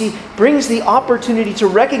presence, you see, brings the opportunity to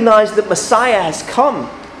recognize that Messiah has come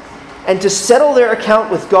and to settle their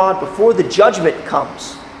account with God before the judgment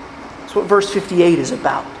comes. That's what verse 58 is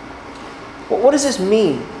about. Well, what does this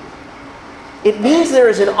mean? It means there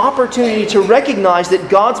is an opportunity to recognize that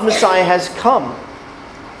God's Messiah has come.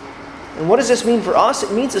 And what does this mean for us?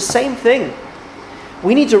 It means the same thing.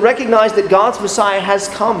 We need to recognize that God's Messiah has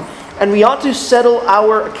come, and we ought to settle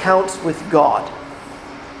our accounts with God.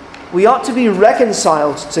 We ought to be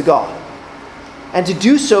reconciled to God, and to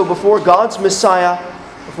do so before God's Messiah,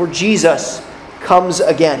 before Jesus comes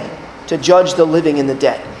again to judge the living and the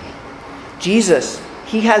dead. Jesus,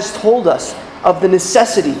 he has told us of the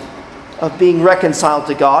necessity of being reconciled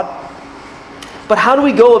to God. But how do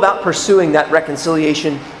we go about pursuing that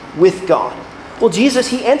reconciliation with God? Well, Jesus,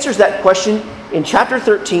 he answers that question in chapter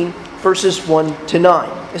 13, verses 1 to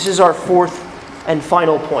 9. This is our fourth and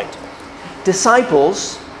final point.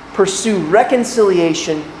 Disciples pursue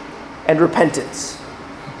reconciliation and repentance.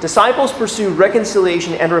 Disciples pursue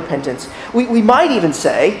reconciliation and repentance. We might even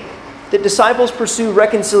say that disciples pursue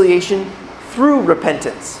reconciliation through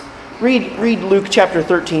repentance. Read Luke chapter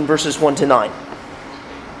 13, verses 1 to 9.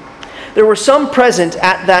 There were some present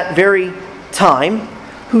at that very time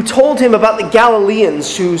who told him about the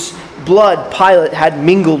Galileans whose blood Pilate had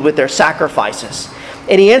mingled with their sacrifices.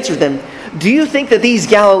 And he answered them, "Do you think that these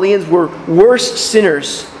Galileans were worse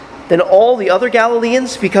sinners than all the other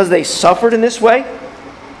Galileans because they suffered in this way?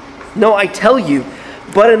 No, I tell you,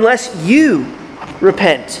 but unless you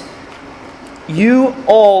repent, you will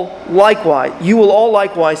all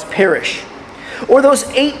likewise perish. Or those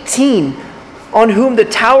 18 on whom the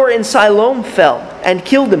tower in Siloam fell and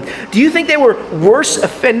killed them, do you think they were worse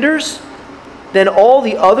offenders than all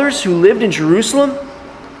the others who lived in Jerusalem?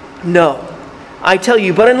 No, I tell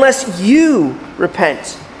you, but unless you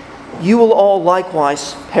repent, you will all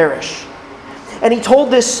likewise perish." And he told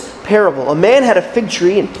this parable. A man had a fig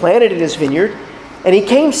tree and planted it in his vineyard, and he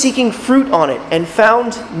came seeking fruit on it and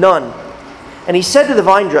found none. And he said to the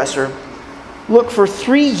vine dresser, "Look, for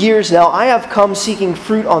 3 years now I have come seeking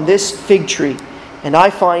fruit on this fig tree, and I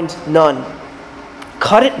find none.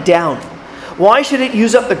 Cut it down. Why should it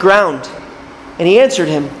use up the ground?" And he answered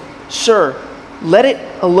him, "Sir, let it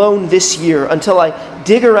alone this year until I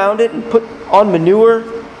dig around it and put on manure.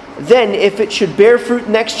 Then if it should bear fruit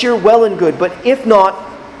next year, well and good. But if not,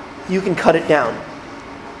 you can cut it down."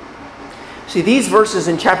 See, these verses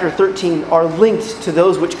in chapter 13 are linked to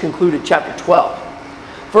those which concluded chapter 12.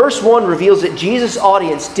 Verse 1 reveals that Jesus'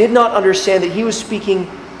 audience did not understand that he was speaking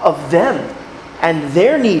of them and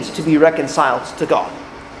their need to be reconciled to God.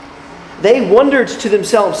 They wondered to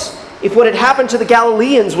themselves if what had happened to the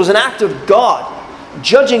Galileans was an act of God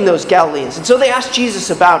judging those Galileans. And so they asked Jesus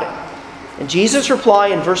about it. And Jesus' reply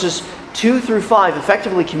in verses 2 through 5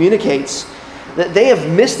 effectively communicates that they have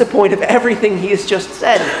missed the point of everything he has just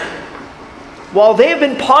said. While they have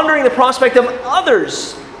been pondering the prospect of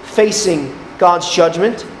others facing God's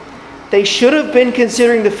judgment, they should have been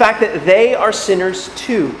considering the fact that they are sinners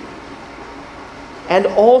too. And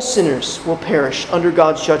all sinners will perish under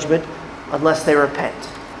God's judgment unless they repent.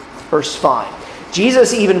 Verse 5.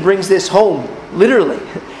 Jesus even brings this home, literally,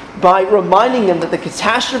 by reminding them that the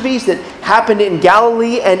catastrophes that happened in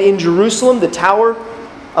Galilee and in Jerusalem, the Tower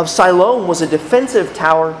of Siloam was a defensive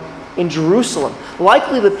tower in Jerusalem,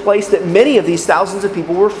 likely the place that many of these thousands of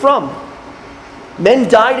people were from. Men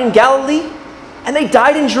died in Galilee, and they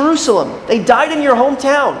died in Jerusalem. They died in your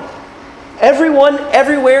hometown. Everyone,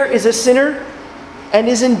 everywhere is a sinner and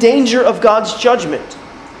is in danger of God's judgment.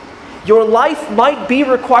 Your life might be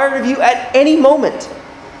required of you at any moment.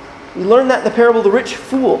 We learned that in the parable of the rich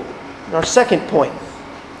fool, in our second point.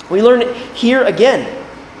 We learn it here again.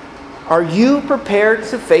 Are you prepared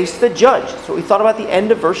to face the judge? That's what we thought about the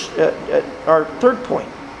end of our third point.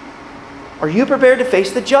 Are you prepared to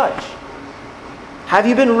face the judge? Have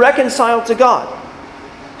you been reconciled to God?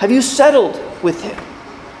 Have you settled with Him?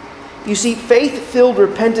 You see, faith-filled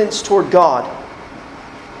repentance toward God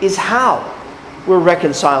is how we're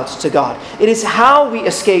reconciled to God. It is how we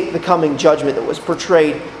escape the coming judgment that was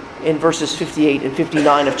portrayed in verses 58 and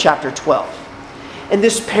 59 of chapter 12. And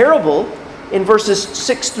this parable in verses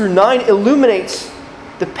 6 through 9 illuminates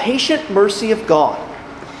the patient mercy of God.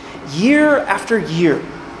 Year after year,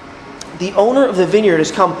 the owner of the vineyard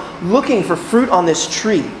has come looking for fruit on this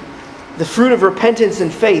tree, the fruit of repentance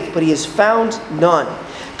and faith, but he has found none.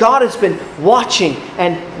 God has been watching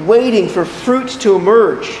and waiting for fruit to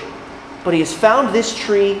emerge, but he has found this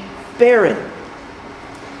tree barren.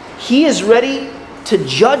 He is ready to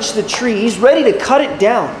judge the tree. He's ready to cut it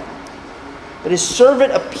down. But his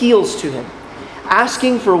servant appeals to him,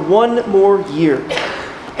 asking for one more year.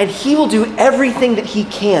 And he will do everything that he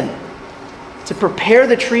can to prepare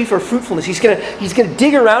the tree for fruitfulness. He's going to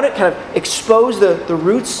dig around it, kind of expose the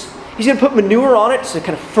roots. He's going to put manure on it to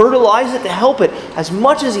kind of fertilize it, to help it as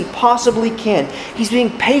much as he possibly can. He's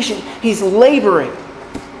being patient. He's laboring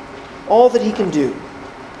all that he can do.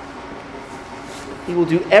 He will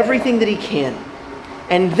do everything that he can.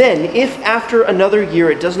 And then, if after another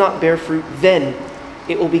year it does not bear fruit, then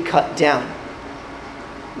it will be cut down.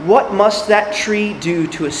 What must that tree do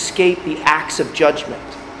to escape the axe of judgment?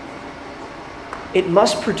 It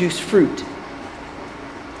must produce fruit.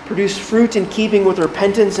 Produce fruit in keeping with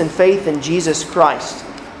repentance and faith in Jesus Christ.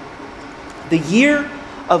 The year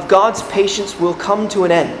of God's patience will come to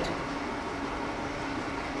an end.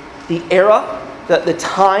 The era, the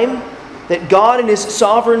time that God in His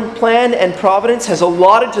sovereign plan and providence has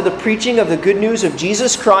allotted to the preaching of the good news of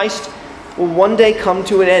Jesus Christ will one day come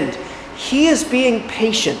to an end. He is being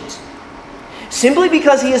patient. Simply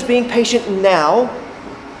because he is being patient now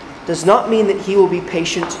does not mean that he will be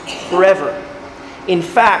patient forever. In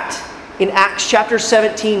fact, in Acts chapter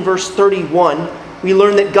 17, verse 31, we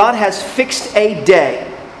learn that God has fixed a day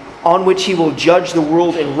on which he will judge the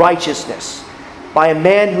world in righteousness by a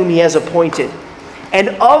man whom he has appointed. And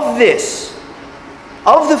of the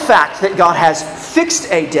fact that God has fixed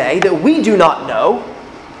a day that we do not know,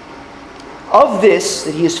 of this,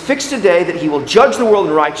 that he has fixed a day that he will judge the world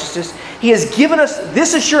in righteousness, he has given us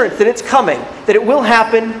this assurance that it's coming, that it will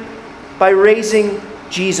happen by raising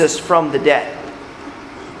Jesus from the dead.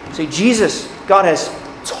 See, God has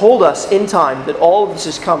told us in time that all of this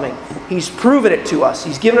is coming. He's proven it to us.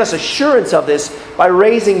 He's given us assurance of this by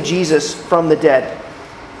raising Jesus from the dead.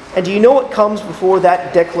 And do you know what comes before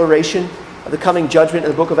that declaration of the coming judgment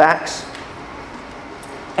in the book of Acts?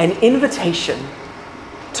 An invitation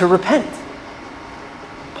to repent.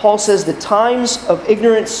 Paul says the times of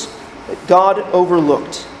ignorance that God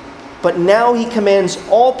overlooked, but now he commands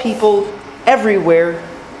all people everywhere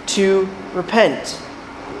to repent.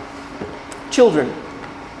 Children,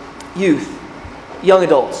 youth, young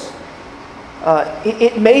adults.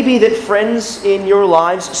 It may be that friends in your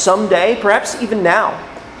lives someday, perhaps even now,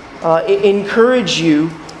 encourage you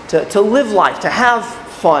to live life, to have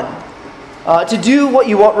fun, to do what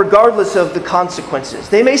you want regardless of the consequences.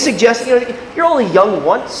 They may suggest, you're only young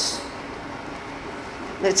once.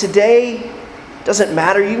 That today doesn't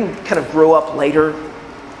matter. You can kind of grow up later.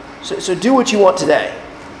 So do what you want today.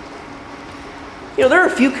 There are a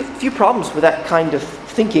few problems with that kind of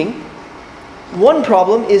thinking. One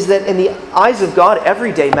problem is that in the eyes of God,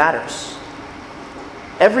 every day matters.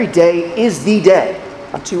 Every day is the day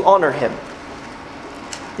to honor him.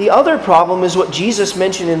 The other problem is what Jesus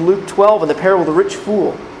mentioned in Luke 12 in the parable of the rich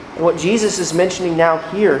fool, and what Jesus is mentioning now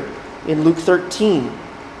here in Luke 13.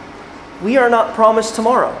 We are not promised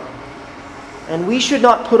tomorrow, and we should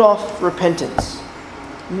not put off repentance.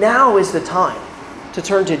 Now is the time to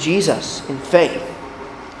turn to Jesus in faith.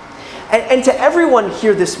 And to everyone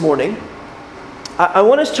here this morning, I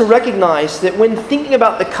want us to recognize that when thinking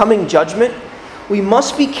about the coming judgment, we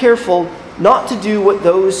must be careful not to do what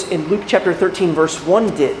those in Luke chapter 13 verse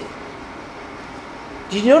 1 did.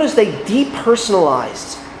 Did you notice they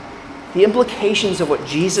depersonalized the implications of what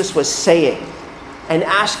Jesus was saying and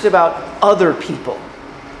asked about other people?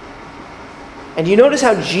 And you notice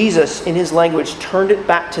how Jesus, in his language, turned it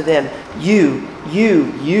back to them. You,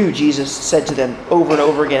 Jesus said to them over and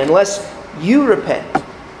over again, unless you repent,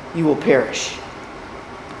 you will perish.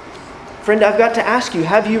 Friend, I've got to ask you,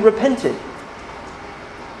 have you repented?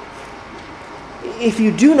 If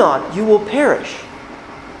you do not, you will perish.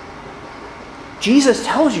 Jesus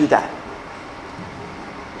tells you that.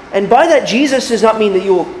 And by that, Jesus does not mean that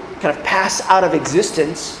you will kind of pass out of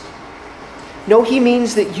existence. No, he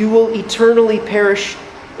means that you will eternally perish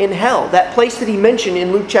in hell, that place that he mentioned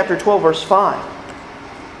in Luke chapter 12, verse 5.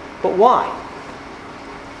 But why?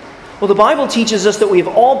 Well, the Bible teaches us that we have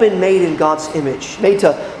all been made in God's image, made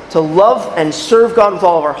to love and serve God with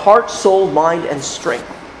all of our heart, soul, mind, and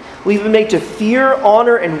strength. We've been made to fear,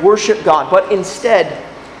 honor, and worship God, but instead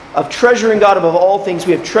of treasuring God above all things,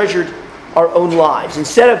 we have treasured our own lives.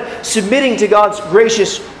 Instead of submitting to God's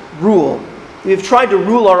gracious rule, we have tried to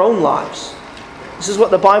rule our own lives. This is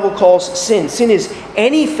what the Bible calls sin. Sin is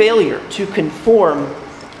any failure to conform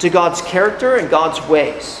to God's character and God's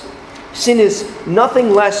ways. Sin is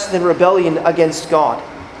nothing less than rebellion against God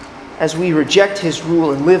as we reject his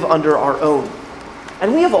rule and live under our own.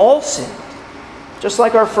 And we have all sinned, just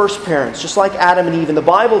like our first parents, just like Adam and Eve. And the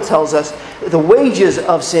Bible tells us the wages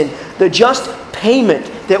of sin, the just payment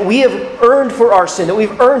that we have earned for our sin, that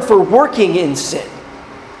we've earned for working in sin,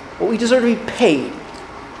 what we deserve to be paid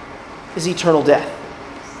is eternal death.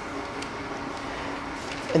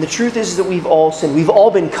 And the truth is that we've all sinned. We've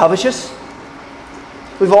all been covetous.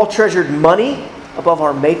 We've all treasured money above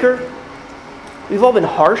our Maker. We've all been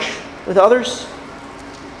harsh with others.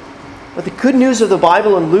 But the good news of the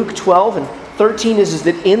Bible in Luke 12 and 13 is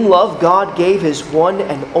that in love, God gave his one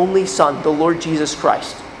and only Son, the Lord Jesus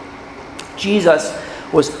Christ. Jesus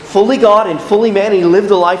was fully God and fully man, and he lived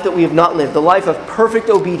the life that we have not lived, the life of perfect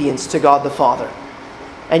obedience to God the Father.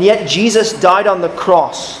 And yet Jesus died on the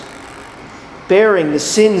cross, bearing the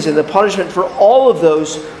sins and the punishment for all of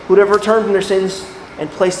those who would have returned from their sins and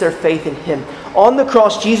placed their faith in him. On the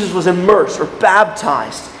cross, Jesus was immersed or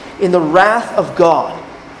baptized in the wrath of God.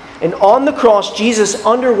 And on the cross, Jesus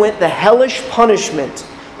underwent the hellish punishment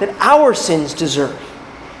that our sins deserve.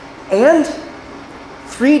 And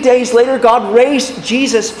 3 days later, God raised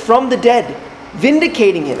Jesus from the dead,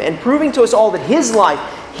 vindicating him and proving to us all that his life,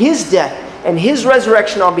 his death, and his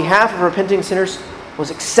resurrection on behalf of repenting sinners was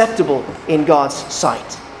acceptable in God's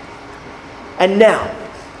sight. And now,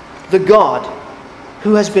 the God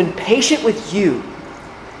who has been patient with you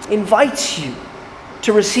invites you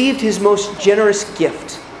to receive his most generous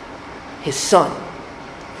gift, his Son.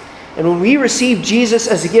 And when we receive Jesus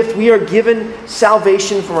as a gift, we are given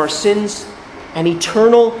salvation from our sins and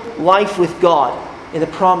eternal life with God in the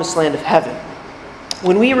promised land of heaven.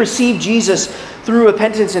 When we receive Jesus through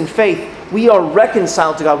repentance and faith, we are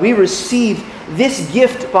reconciled to God. We receive this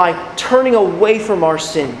gift by turning away from our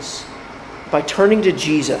sins, by turning to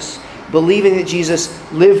Jesus, believing that Jesus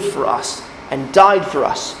lived for us and died for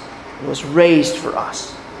us and was raised for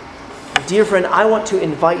us. Dear friend, I want to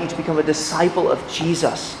invite you to become a disciple of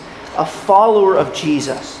Jesus, a follower of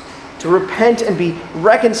Jesus, to repent and be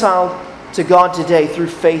reconciled to God today through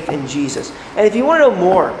faith in Jesus. And if you want to know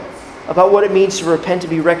more about what it means to repent and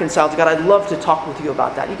be reconciled to God, I'd love to talk with you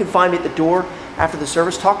about that. You can find me at the door after the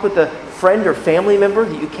service. Talk with the friend or family member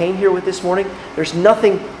that you came here with this morning. There's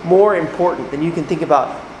nothing more important than you can think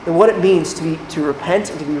about than what it means to repent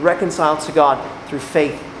and to be reconciled to God through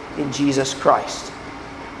faith in Jesus Christ.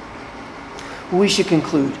 We should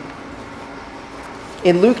conclude.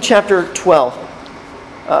 In Luke chapter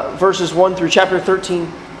 12, verses 1 through chapter 13,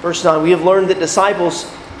 verse 9, we have learned that disciples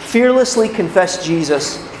fearlessly confess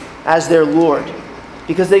Jesus as their Lord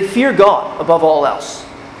because they fear God above all else.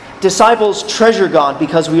 Disciples treasure God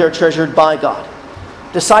because we are treasured by God.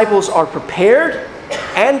 Disciples are prepared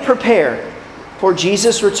and prepare for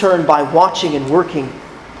Jesus' return by watching and working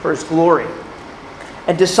for his glory.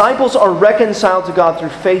 And disciples are reconciled to God through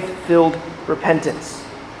faith-filled repentance.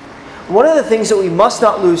 One of the things that we must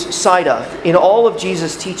not lose sight of in all of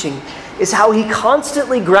Jesus' teaching is how he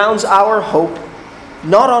constantly grounds our hope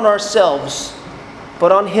not on ourselves,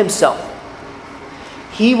 but on himself.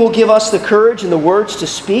 He will give us the courage and the words to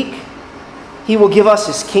speak. He will give us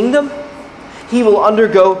his kingdom. He will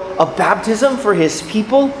undergo a baptism for his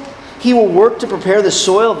people. He will work to prepare the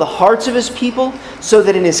soil of the hearts of his people so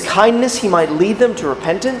that in his kindness he might lead them to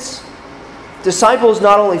repentance. Disciples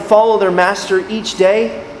not only follow their master each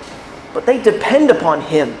day, but they depend upon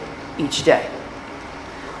him each day.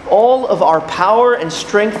 All of our power and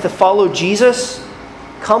strength to follow Jesus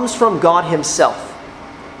comes from God himself.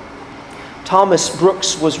 Thomas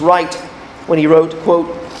Brooks was right when he wrote,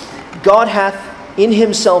 quote, "God hath in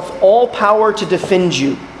himself all power to defend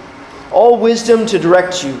you, all wisdom to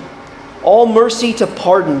direct you, all mercy to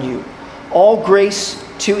pardon you, all grace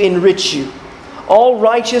to enrich you, all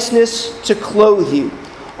righteousness to clothe you,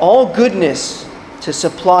 all goodness to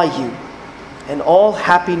supply you, and all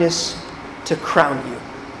happiness to crown you.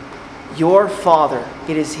 Your Father,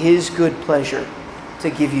 it is his good pleasure to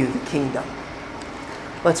give you the kingdom."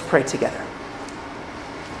 Let's pray together.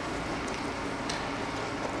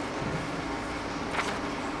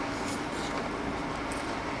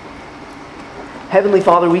 Heavenly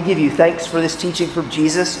Father, we give you thanks for this teaching from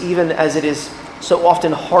Jesus, even as it is so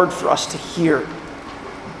often hard for us to hear.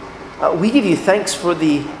 We give you thanks for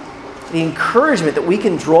the encouragement that we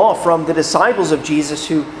can draw from the disciples of Jesus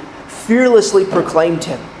who fearlessly proclaimed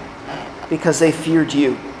him because they feared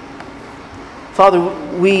you. Father,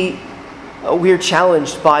 we are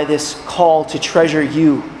challenged by this call to treasure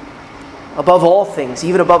you above all things,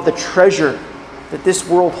 even above the treasure that this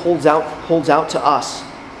world holds out to us.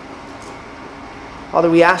 Father,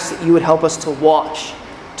 we ask that you would help us to watch,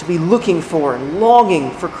 to be looking for and longing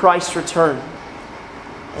for Christ's return,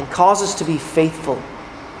 and cause us to be faithful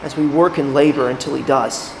as we work and labor until he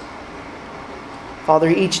does. Father,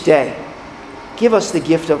 each day, give us the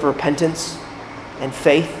gift of repentance and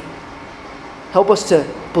faith. Help us to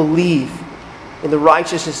believe in the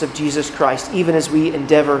righteousness of Jesus Christ, even as we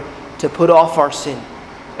endeavor to put off our sin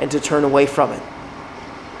and to turn away from it.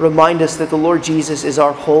 Remind us that the Lord Jesus is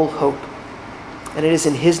our whole hope. And it is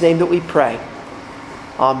in his name that we pray.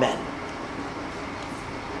 Amen.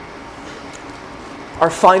 Our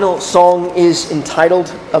final song is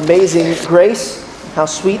entitled Amazing Grace. How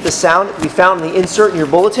sweet the sound. It can be found in the insert in your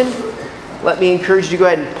bulletin. Let me encourage you to go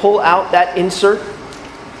ahead and pull out that insert.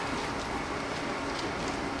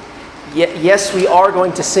 Yes, we are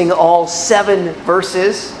going to sing all 7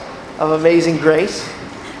 verses of Amazing Grace.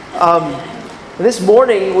 This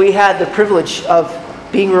morning we had the privilege of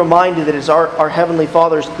being reminded that it's our Heavenly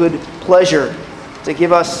Father's good pleasure to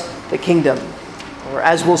give us the kingdom. Or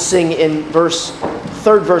as we'll sing in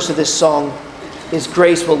third verse of this song, his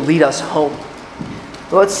grace will lead us home.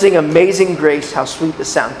 So let's sing Amazing Grace, how sweet the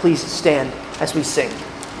sound. Please stand as we sing.